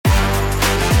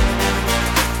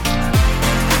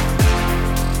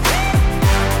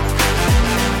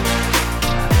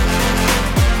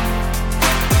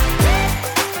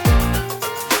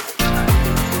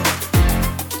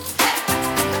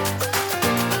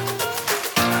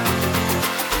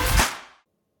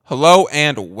Hello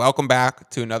and welcome back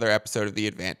to another episode of The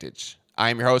Advantage. I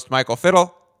am your host, Michael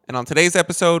Fiddle, and on today's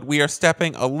episode, we are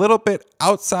stepping a little bit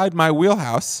outside my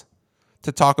wheelhouse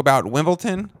to talk about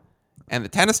Wimbledon and the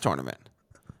tennis tournament.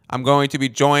 I'm going to be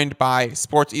joined by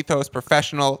Sports Ethos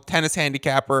professional tennis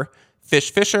handicapper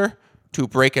Fish Fisher to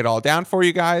break it all down for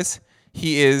you guys.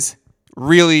 He is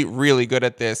really, really good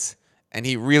at this, and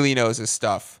he really knows his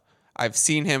stuff. I've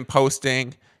seen him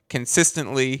posting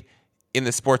consistently in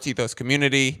the Sports Ethos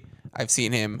community. I've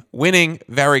seen him winning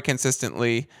very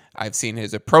consistently. I've seen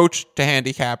his approach to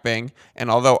handicapping.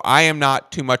 And although I am not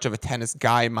too much of a tennis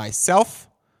guy myself,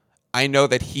 I know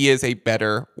that he is a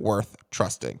bettor worth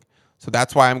trusting. So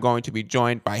that's why I'm going to be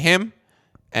joined by him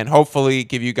and hopefully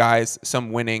give you guys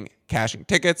some winning cashing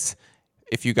tickets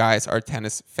if you guys are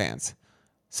tennis fans.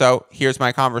 So here's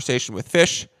my conversation with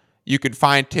Fish. You can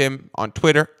find him on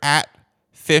Twitter at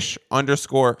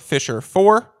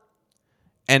Fish_Fisher4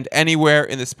 and anywhere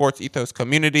in the Sports Ethos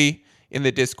community, in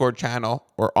the Discord channel,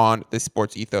 or on the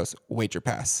Sports Ethos Wager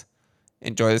Pass.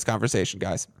 Enjoy this conversation,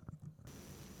 guys.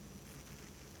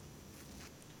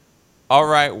 All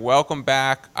right, welcome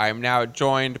back. I am now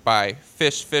joined by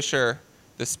Fish Fisher,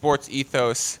 the Sports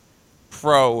Ethos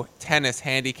pro tennis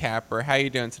handicapper. How are you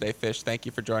doing today, Fish? Thank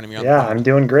you for joining me on the pod. Yeah, I'm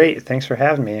doing great. Thanks for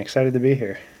having me. Excited to be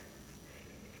here.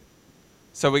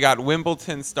 So we got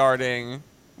Wimbledon starting,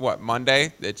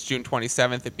 Monday? It's June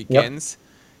 27th. It begins.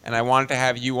 Yep. And I wanted to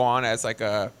have you on as like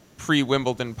a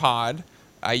pre-Wimbledon pod.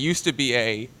 I used to be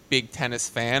a big tennis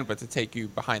fan, but to take you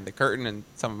behind the curtain and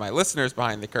some of my listeners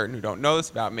behind the curtain who don't know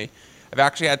this about me, I've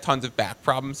actually had tons of back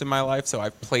problems in my life. So I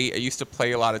used to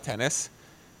play a lot of tennis,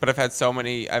 but I've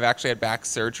actually had back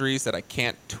surgeries that I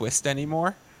can't twist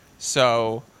anymore.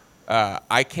 So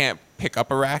I can't pick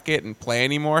up a racket and play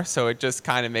anymore. So it just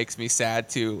kind of makes me sad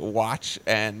to watch.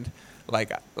 And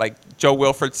like Joe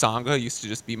Wilfred Songa used to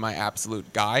just be my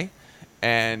absolute guy.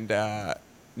 And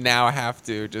now I have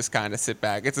to just kind of sit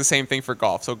back. It's the same thing for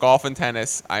golf. So golf and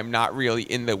tennis, I'm not really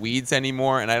in the weeds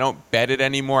anymore, and I don't bet it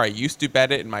anymore. I used to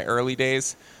bet it in my early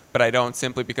days, but I don't,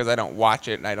 simply because I don't watch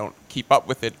it and I don't keep up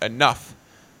with it enough.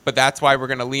 But that's why we're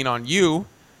going to lean on you,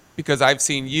 because I've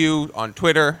seen you on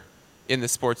Twitter, in the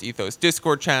Sports Ethos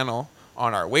Discord channel,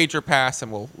 on our Wager Pass,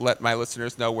 and we'll let my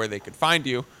listeners know where they could find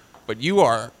you. But you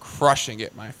are crushing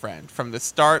it, my friend. From the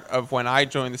start of when I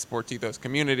joined the Sports Ethos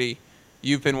community,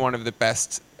 you've been one of the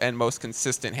best and most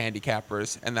consistent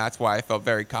handicappers, and that's why I felt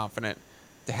very confident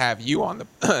to have you on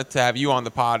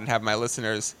the pod and have my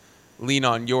listeners lean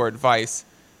on your advice.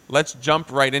 Let's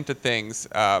jump right into things.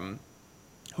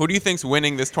 Who do you think's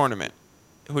winning this tournament?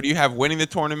 Who do you have winning the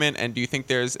tournament, and do you think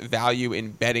there's value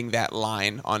in betting that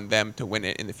line on them to win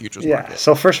it in the futures market?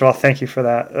 So first of all, thank you for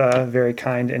that very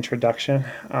kind introduction.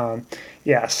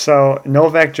 So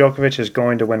Novak Djokovic is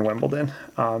going to win Wimbledon.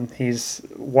 He's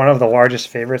one of the largest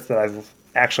favorites that I've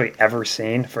actually ever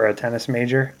seen for a tennis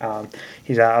major.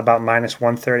 He's at about minus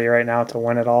 130 right now to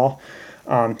win it all.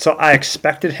 So I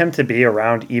expected him to be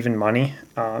around even money.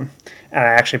 And I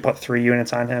actually put 3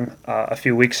 units on him a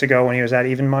few weeks ago when he was at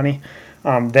even money.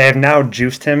 They have now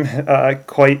juiced him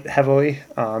quite heavily.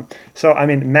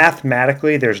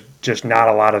 Mathematically, there's just not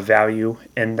a lot of value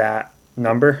in that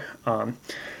number.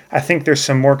 I think there's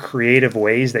some more creative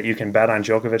ways that you can bet on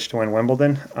Djokovic to win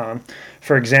Wimbledon.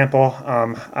 For example,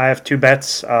 I have 2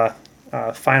 bets.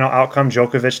 Final outcome,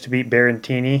 Djokovic to beat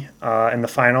Berrettini in the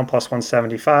final, plus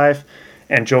 175,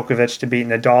 and Djokovic to beat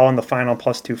Nadal in the final,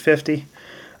 plus 250.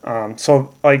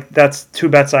 That's 2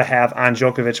 bets I have on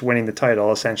Djokovic winning the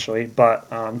title, essentially. But,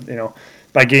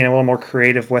 by getting a little more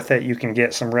creative with it, you can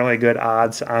get some really good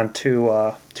odds on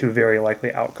two very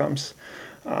likely outcomes.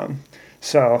 I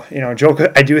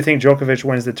do think Djokovic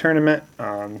wins the tournament,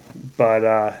 but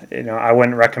I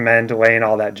wouldn't recommend laying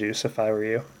all that juice if I were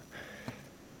you.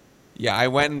 Yeah, I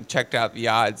went and checked out the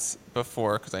odds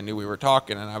before because I knew we were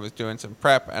talking, and I was doing some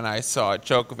prep, and I saw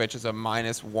Djokovic as a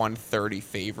minus 130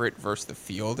 favorite versus the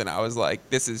field, and I was like,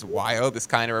 this is wild. This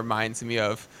kind of reminds me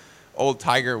of old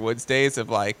Tiger Woods days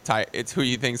of it's who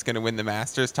you think is going to win the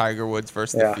Masters, Tiger Woods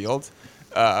versus the field.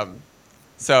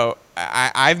 So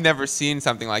I've never seen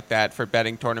something like that for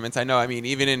betting tournaments.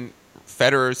 Even in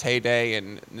Federer's heyday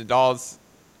and Nadal's,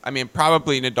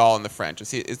 probably Nadal in the French.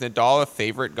 Is Nadal a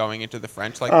favorite going into the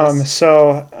French like this?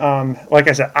 Like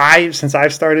I said, since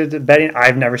I've started betting,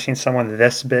 I've never seen someone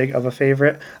this big of a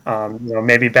favorite.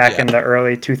 Maybe back in the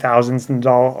early 2000s,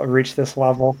 Nadal reached this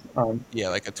level.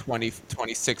 Like a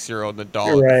 26-year-old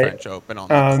Nadal at the French Open on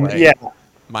the clay.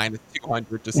 Minus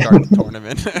 200 to start the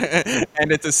tournament,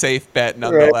 and it's a safe bet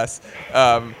nonetheless.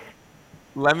 Right.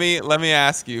 Let me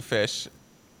ask you, Fish.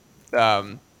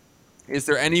 Is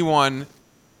there anyone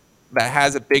that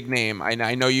has a big name.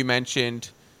 I know you mentioned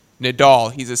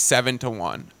Nadal. He's a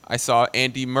 7-1. I saw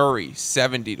Andy Murray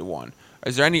 70-1.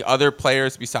 Is there any other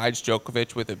players besides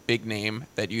Djokovic with a big name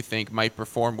that you think might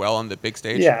perform well on the big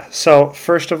stage? Yeah. So,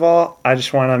 first of all, I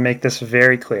just want to make this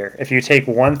very clear. If you take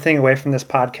one thing away from this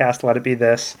podcast, let it be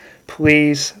this.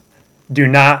 Please do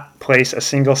not place a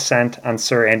single cent on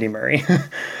Sir Andy Murray.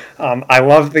 I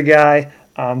love the guy.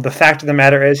 The fact of the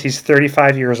matter is, he's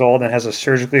 35 years old and has a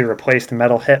surgically replaced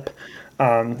metal hip.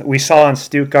 We saw in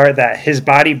Stuttgart that his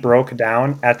body broke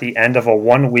down at the end of a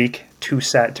 1 week,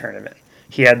 2-set tournament.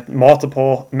 He had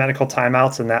multiple medical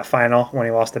timeouts in that final when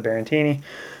he lost to Berrettini.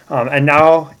 And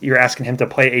now you're asking him to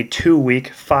play a 2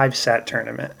 week, 5-set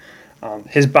tournament.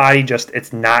 His body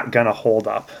it's not going to hold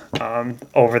up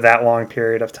over that long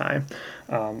period of time.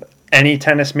 Any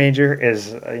tennis major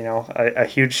is, a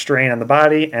huge strain on the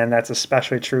body, and that's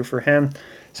especially true for him.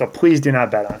 So please do not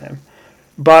bet on him.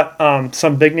 But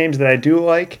some big names that I do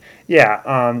like,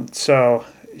 so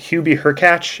Hubie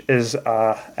Hurkacz is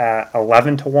at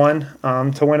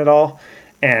 11-1 to win it all.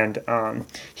 And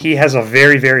he has a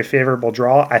very, very favorable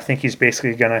draw. I think he's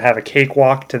basically going to have a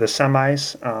cakewalk to the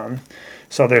semis.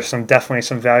 So there's definitely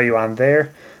some value on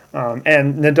there.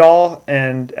 And Nadal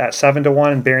at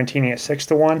 7-1 and Berrettini at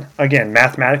 6-1. Again,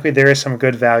 mathematically, there is some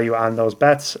good value on those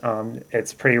bets.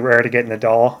 It's pretty rare to get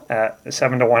Nadal at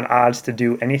 7-1 odds to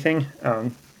do anything.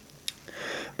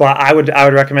 But I would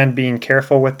recommend being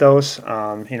careful with those.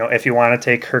 If you want to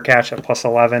take Hurkacz at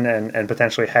 +11 and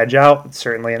potentially hedge out, it's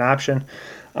certainly an option.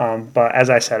 But as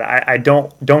I said, I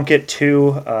don't get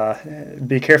too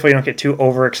be careful. You don't get too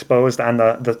overexposed on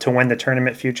the to win the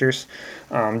tournament futures,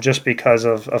 just because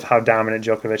of how dominant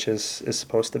Djokovic is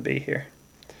supposed to be here.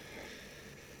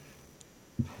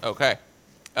 Okay,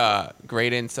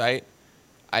 great insight.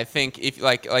 I think if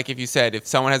if you said, if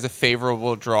someone has a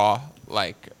favorable draw,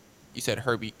 like you said,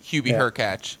 Hubie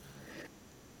Hurkacz.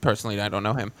 Personally, I don't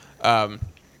know him.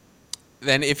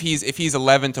 Then if he's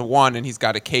 11-1 and he's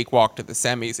got a cakewalk to the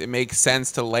semis, it makes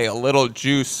sense to lay a little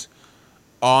juice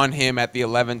on him at the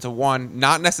 11-1,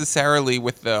 not necessarily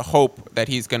with the hope that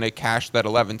he's going to cash that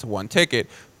 11-1 ticket,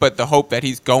 but the hope that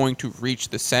he's going to reach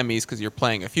the semis because you're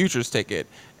playing a futures ticket.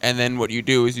 And then what you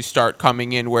do is you start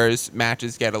coming in, whereas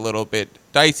matches get a little bit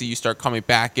dicey, you start coming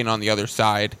back in on the other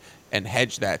side and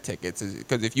hedge that ticket.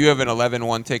 Because if you have an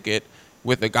 11-1 ticket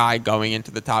with a guy going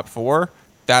into the top four,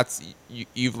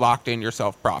 you've locked in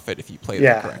yourself profit if you play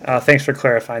that correctly. Thanks for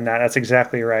clarifying that. That's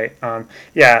exactly right.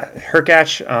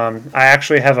 Hurkacz, I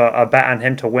actually have a bet on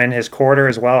him to win his quarter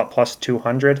as well at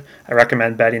 +200. I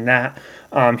recommend betting that.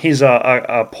 He's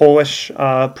a Polish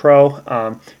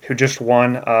pro who just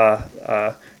won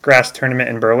a grass tournament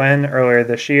in Berlin earlier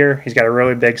this year. He's got a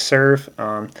really big serve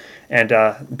and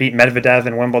beat Medvedev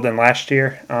in Wimbledon last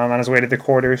year on his way to the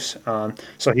quarters.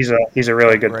 So he's a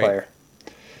really good player.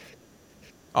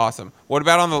 Awesome. What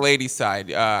about on the ladies' side?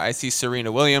 I see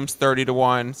Serena Williams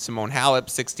 30-1, Simone Halep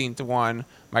 16-1,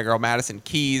 my girl Madison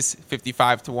Keys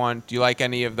 55-1. Do you like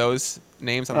any of those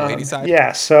names on the ladies' side?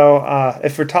 Yeah. So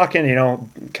if we're talking,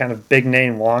 kind of big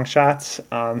name long shots,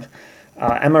 Emma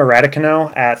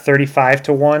Raducanu at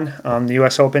 35-1, the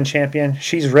U.S. Open champion.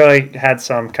 She's really had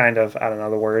some kind of, I don't know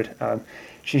the word.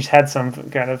 She's had some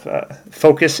kind of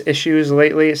focus issues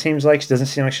lately. It seems like she doesn't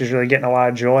seem like she's really getting a lot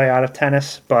of joy out of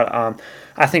tennis. But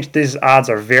I think these odds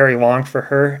are very long for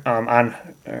her on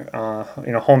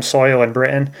home soil in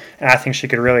Britain, and I think she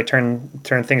could really turn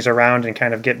things around and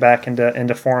kind of get back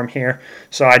into form here.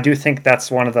 So I do think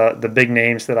that's one of the big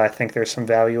names that I think there's some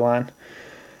value on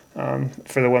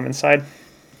for the women's side.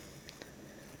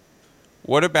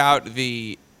 What about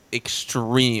the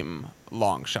extreme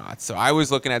long shots? So I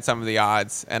was looking at some of the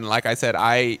odds, and like I said,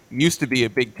 I used to be a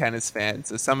big tennis fan,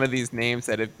 so some of these names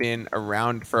that have been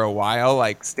around for a while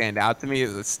stand out to me.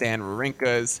 The Stan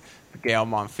Wawrinkas, the Gael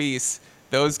Monfils,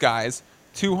 those guys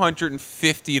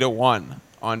 250-1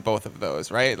 on both of those,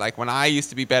 right? Like when I used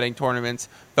to be betting tournaments,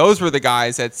 those were the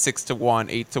guys at 6-1,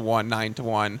 8-1,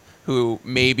 9-1 who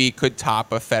maybe could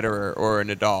top a Federer or a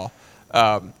Nadal.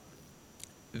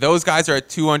 Those guys are at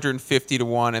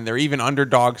 250-1, and they're even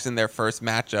underdogs in their first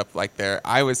matchup.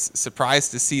 I was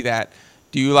surprised to see that.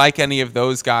 Do you like any of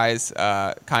those guys,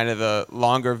 kind of the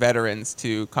longer veterans,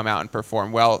 to come out and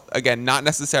perform well? Again, not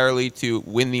necessarily to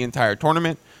win the entire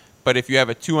tournament, but if you have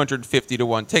a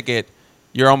 250-1 ticket,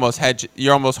 you're almost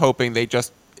hoping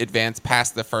advance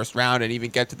past the first round and even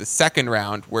get to the second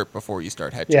round before you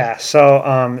start hedging? Yeah,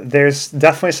 so there's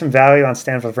definitely some value on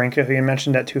Stan Wawrinka, who you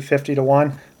mentioned at 250 to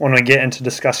 1. When we get into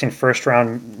discussing first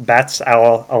round bets,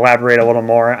 I'll elaborate a little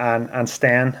more on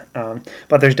Stan.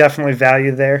 But there's definitely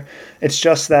value there. It's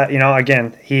just that,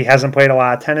 again, he hasn't played a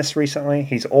lot of tennis recently.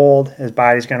 He's old, his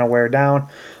body's going to wear down.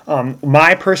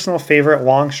 My personal favorite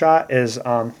long shot is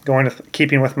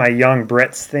keeping with my young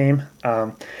Brits theme.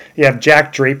 You have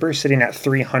Jack Draper sitting at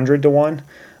 300 to 1.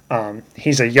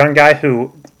 He's a young guy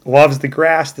who loves the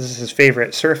grass. This is his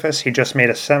favorite surface. He just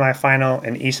made a semifinal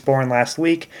in Eastbourne last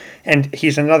week, and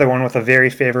he's another one with a very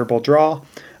favorable draw.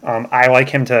 I like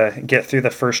him to get through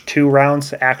the first 2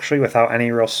 rounds actually without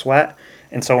any real sweat.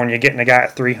 And so when you're getting a guy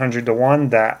at 300 to 1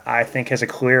 that I think has a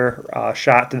clear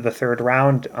shot to the third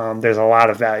round, there's a lot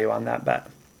of value on that bet.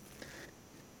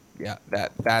 Yeah,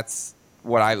 that's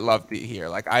what I love to hear.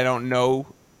 Like, I don't know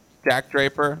Jack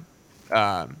Draper.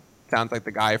 Sounds like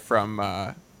the guy from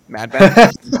Mad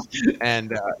Men.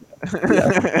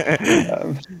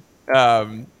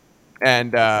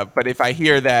 And but if I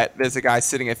hear that there's a guy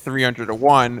sitting at 300 to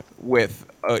 1 with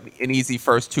an easy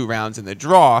first 2 rounds in the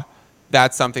draw,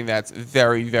 that's something that's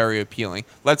very, very appealing.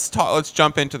 Let's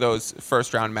jump into those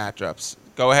first round matchups.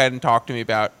 Go ahead and talk to me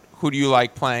about who do you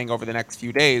like playing over the next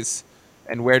few days,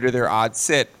 and where do their odds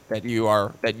sit that you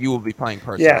will be playing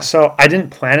personally? Yeah, so I didn't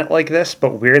plan it like this,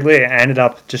 but weirdly I ended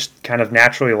up just kind of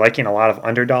naturally liking a lot of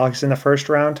underdogs in the first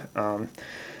round.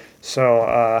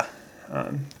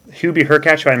 Hubie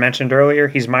Hurkacz, who I mentioned earlier,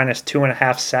 he's minus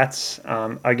 2.5 sets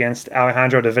against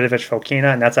Alejandro Davidovich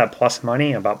Fokina, and that's at plus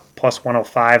money, about plus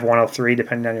 105, 103,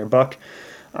 depending on your book.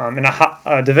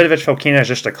 Davidovich Fokina is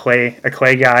just a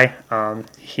clay guy.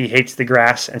 He hates the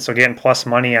grass, and so getting plus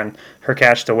money on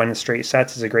Hurkacz to win the straight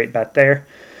sets is a great bet there.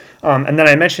 And then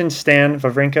I mentioned Stan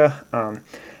Wawrinka.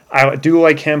 I do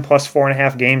like him plus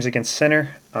 4.5 games against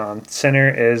Sinner. Sinner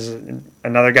is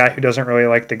another guy who doesn't really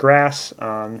like the grass.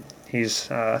 He's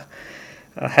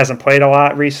hasn't played a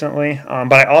lot recently,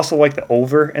 but I also like the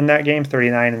over in that game,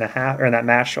 39.5, or in that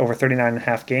match, over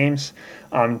 39.5 games.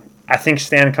 I think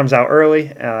Stan comes out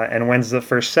early and wins the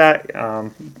first set,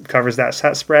 covers that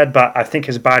set spread, but I think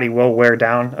his body will wear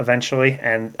down eventually,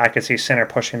 and I could see Sinner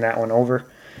pushing that one over.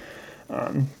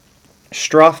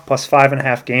 Struff plus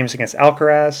 5.5 games against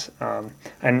Alcaraz.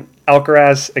 And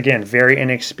Alcaraz, again, very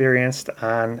inexperienced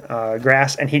on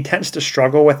grass, and he tends to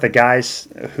struggle with the guys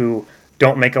who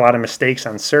don't make a lot of mistakes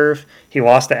on serve. He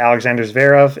lost to Alexander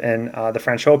Zverev in the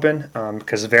French Open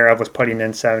because Zverev was putting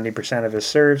in 70% of his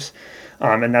serves,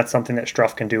 and that's something that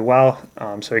Struff can do well,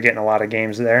 so you're getting a lot of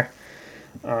games there.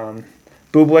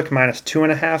 Bublik minus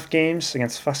 2.5 games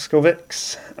against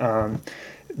Fuskovics.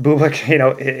 Bublik,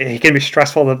 he can be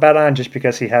stressful to bet on just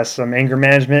because he has some anger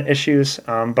management issues,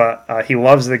 but he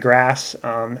loves the grass,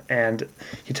 and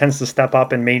he tends to step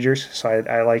up in majors, so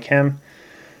I like him.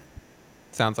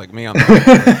 Sounds like me on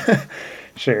that.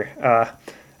 Sure.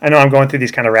 I know I'm going through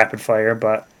these kind of rapid fire,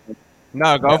 but...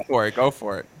 No, go for it.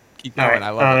 Keep going. Right. I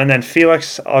love it. And then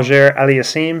Felix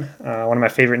Auger-Aliassime, one of my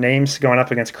favorite names, going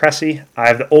up against Cressy. I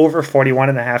have the over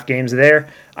 41.5 games there.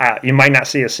 You might not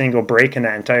see a single break in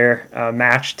that entire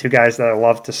match. 2 guys that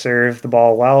love to serve the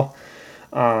ball well.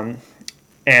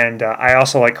 And I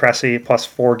also like Cressy plus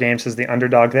 4 games as the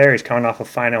underdog there. He's coming off a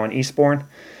final in Eastbourne.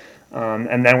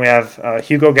 And then we have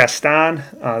Hugo Gaston,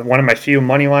 one of my few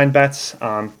money line bets,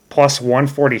 plus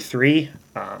 143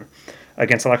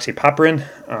 against Alexei Popyrin.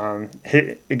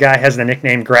 The guy has the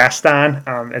nickname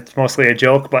Grasston. It's mostly a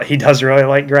joke, but he does really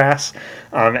like grass.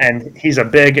 And he's a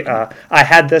big... I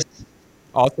had this...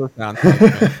 Also sounds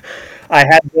like I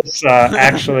had this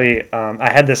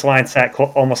I had this line set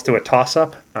almost to a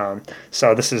toss-up.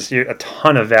 So this is a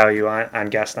ton of value on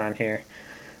Gaston here.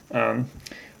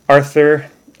 Arthur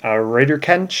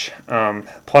Raiderkench,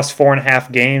 plus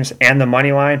 4.5 games, and the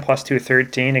money line, plus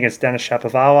 213 against Denis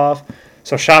Shapovalov.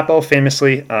 So Shapo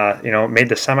famously, made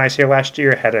the semis here last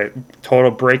year, had a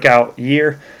total breakout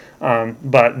year.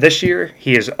 But this year,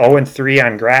 he is 0-3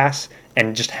 on grass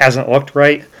and just hasn't looked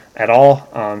right at all.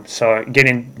 So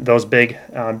getting those big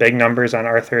numbers on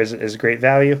Arthur is great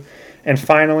value. And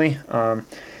finally,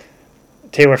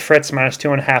 Taylor Fritz minus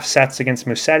 2.5 sets against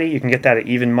Musetti. You can get that at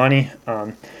even money.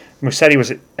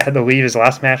 Musetti had to leave his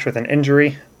last match with an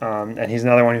injury, and he's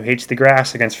another one who hates the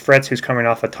grass against Fritz, who's coming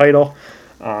off a title.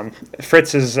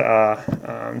 Fritz is,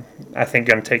 I think,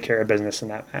 going to take care of business in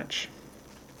that match.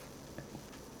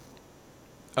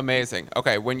 Amazing.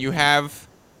 Okay, when you have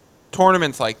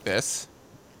tournaments like this,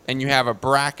 and you have a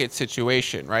bracket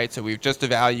situation, right? So we've just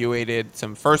evaluated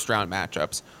some first-round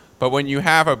matchups, but when you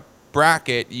have a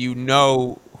bracket, you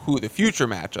know who the future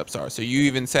matchups are. So you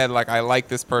even said, like, I like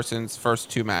this person's first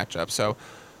two matchups. So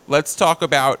let's talk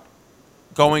about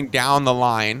going down the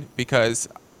line, because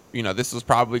this is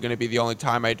probably going to be the only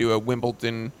time I do a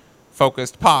Wimbledon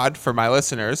focused pod for my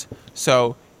listeners.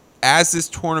 So as this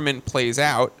tournament plays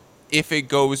out, if it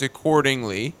goes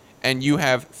accordingly and you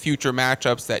have future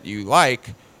matchups that you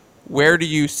like, where do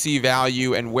you see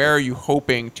value and where are you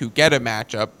hoping to get a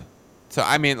matchup? So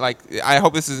I mean, like, I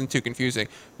hope this isn't too confusing.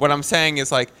 What I'm saying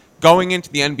is, like, going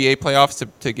into the NBA playoffs,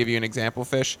 to give you an example,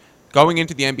 Fish, going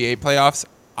into the NBA playoffs,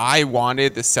 I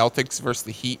wanted the Celtics versus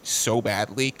the Heat so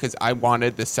badly because I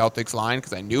wanted the Celtics line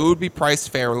because I knew it would be priced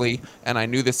fairly and I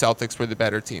knew the Celtics were the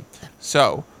better team.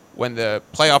 So when the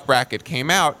playoff bracket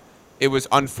came out, it was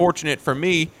unfortunate for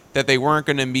me that they weren't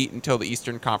going to meet until the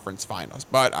Eastern Conference Finals.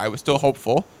 But I was still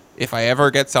hopeful. If I ever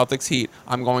get Celtics Heat,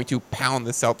 I'm going to pound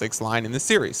the Celtics line in the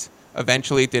series.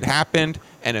 Eventually it did happen,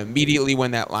 and immediately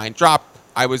when that line dropped,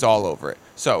 I was all over it.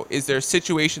 So is there a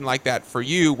situation like that for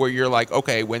you where you're like,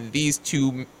 okay, when these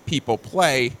two people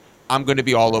play, I'm going to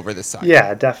be all over this side?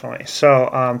 Yeah, definitely. So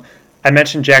I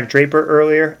mentioned Jack Draper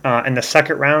earlier. In the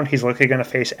second round, he's likely going to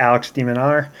face Alex de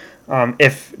Minaur.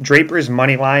 If Draper's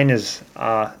money line is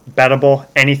bettable,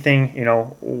 anything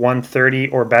 130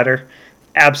 or better,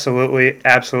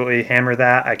 absolutely hammer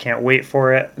that. I can't wait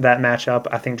for it. That matchup.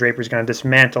 I think Draper's going to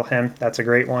dismantle him. That's a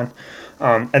great one.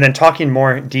 And then talking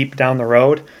more deep down the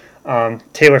road,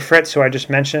 Taylor Fritz, who I just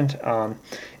mentioned,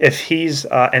 if he's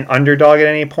an underdog at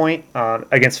any point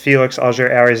against Felix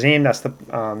Auger-Aliassime, that's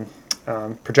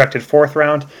the projected fourth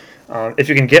round. If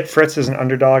you can get Fritz as an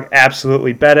underdog,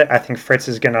 absolutely bet it. I think Fritz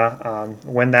is going to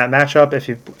win that matchup if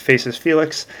he faces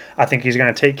Felix. I think he's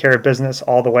going to take care of business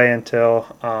all the way until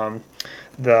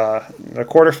the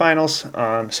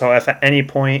quarterfinals. So if at any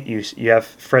point you have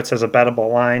Fritz as a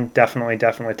bettable line, definitely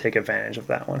take advantage of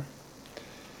that one.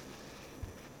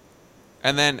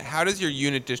 And then how does your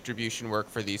unit distribution work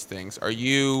for these things? Are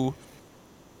you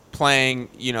playing,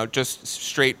 just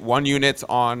straight one units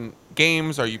on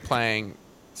games? Are you playing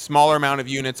smaller amount of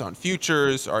units on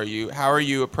futures? How are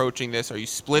you approaching this? Are you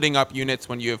splitting up units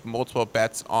when you have multiple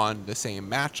bets on the same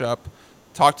matchup?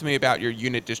 Talk to me about your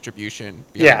unit distribution.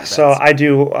 Yeah, so I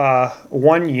do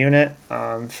one unit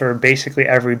for basically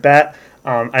every bet.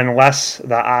 Unless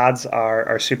the odds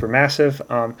are super massive.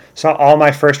 So all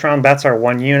my first round bets are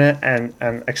one unit, and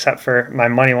except for my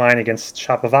money line against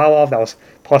Shapovalov, that was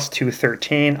plus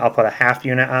 213. I'll put a half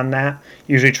unit on that.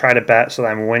 Usually try to bet so that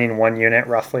I'm winning one unit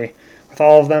roughly with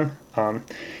all of them.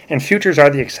 And futures are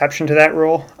the exception to that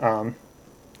rule.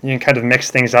 You can kind of mix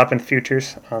things up in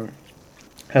futures.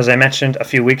 As I mentioned a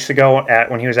few weeks ago,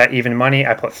 when he was at even money,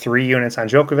 I put 3 units on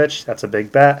Djokovic. That's a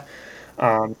big bet.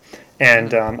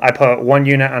 And I put 1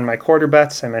 unit on my quarter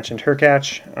bets. I mentioned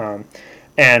Hurkacz.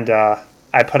 And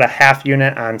I put a half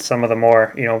unit on some of the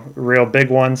more, real big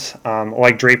ones,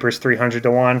 like Draper's 300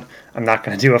 to 1. I'm not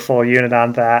going to do a full unit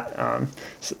on that.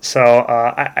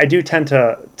 I do tend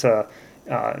to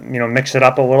mix it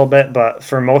up a little bit. But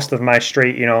for most of my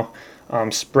straight,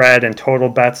 spread and total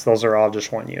bets, those are all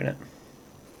just 1 unit.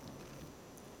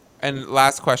 And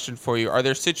last question for you. Are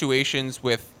there situations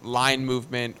with line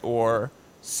movement or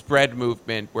spread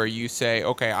movement where you say,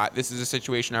 okay, this is a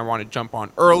situation I want to jump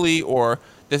on early, or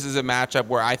this is a matchup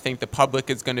where I think the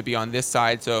public is going to be on this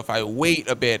side, so if I wait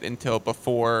a bit until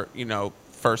before,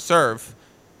 first serve,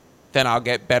 then I'll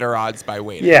get better odds by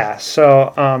waiting? Yeah,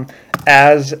 so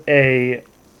as a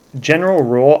general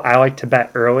rule, I like to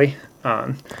bet early.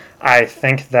 I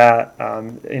think that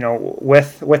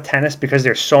with tennis, because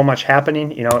there's so much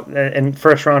happening, in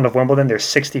first round of Wimbledon, there's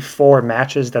 64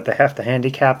 matches that they have to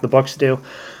handicap. The books do.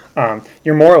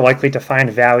 You're more likely to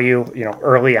find value,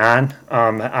 early on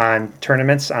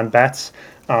tournaments, on bets.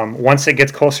 Once it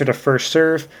gets closer to first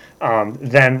serve,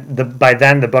 by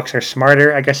then the books are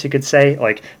smarter, I guess you could say.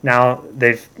 Like, now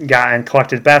they've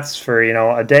collected bets for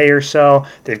a day or so.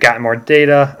 They've gotten more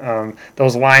data.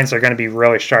 Those lines are going to be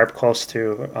really sharp close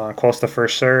to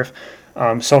first serve.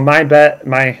 So my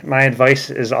advice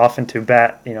is often to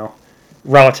bet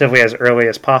relatively as early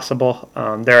as possible.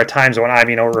 There are times when I'm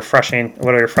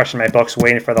literally refreshing my books,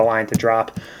 waiting for the line to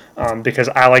drop, because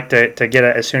I like to get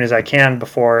it as soon as I can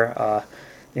before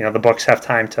the books have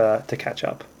time to catch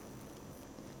up.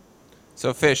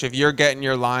 So, Fish, if you're getting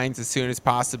your lines as soon as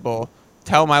possible,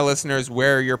 tell my listeners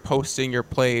where you're posting your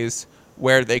plays,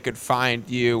 where they could find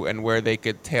you, and where they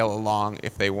could tail along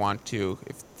if they want to,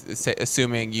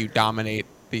 assuming you dominate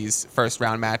these first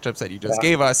round matchups that you just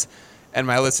gave us. and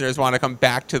my listeners want to come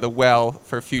back to the well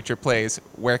for future plays,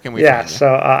 where can we Yeah, find you?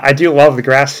 so I do love the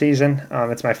grass season.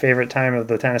 It's my favorite time of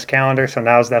the tennis calendar, so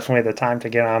now is definitely the time to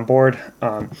get on board.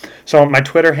 So my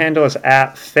Twitter handle is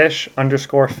at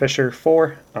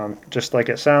fish_fisher4, just like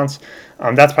it sounds.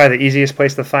 That's probably the easiest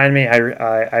place to find me. I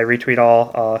retweet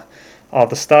all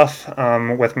the stuff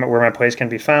where my plays can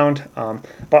be found.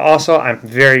 But also, I'm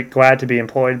very glad to be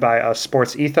employed by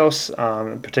Sports Ethos,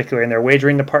 particularly in their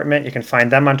wagering department. You can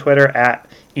find them on Twitter at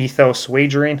Ethos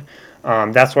Wagering.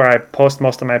 That's where I post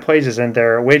most of my plays is in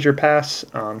their Wager Pass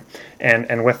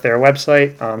and with their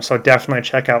website. So definitely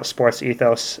check out Sports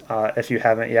Ethos if you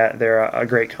haven't yet. They're a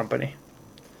great company.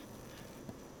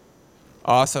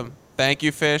 Awesome. Thank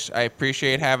you, Fish. I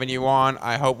appreciate having you on.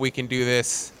 I hope we can do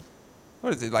this.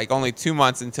 What is it, like only 2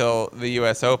 months until the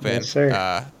U.S. Open? Yes,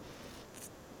 sir. It's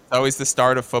always the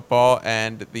start of football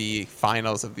and the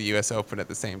finals of the U.S. Open at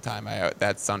the same time.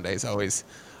 That Sunday's always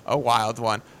a wild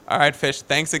one. All right, Fish,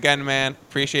 thanks again, man.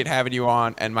 Appreciate having you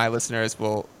on, and my listeners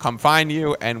will come find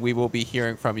you, and we will be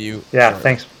hearing from you Yeah, shortly.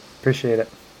 thanks. Appreciate it.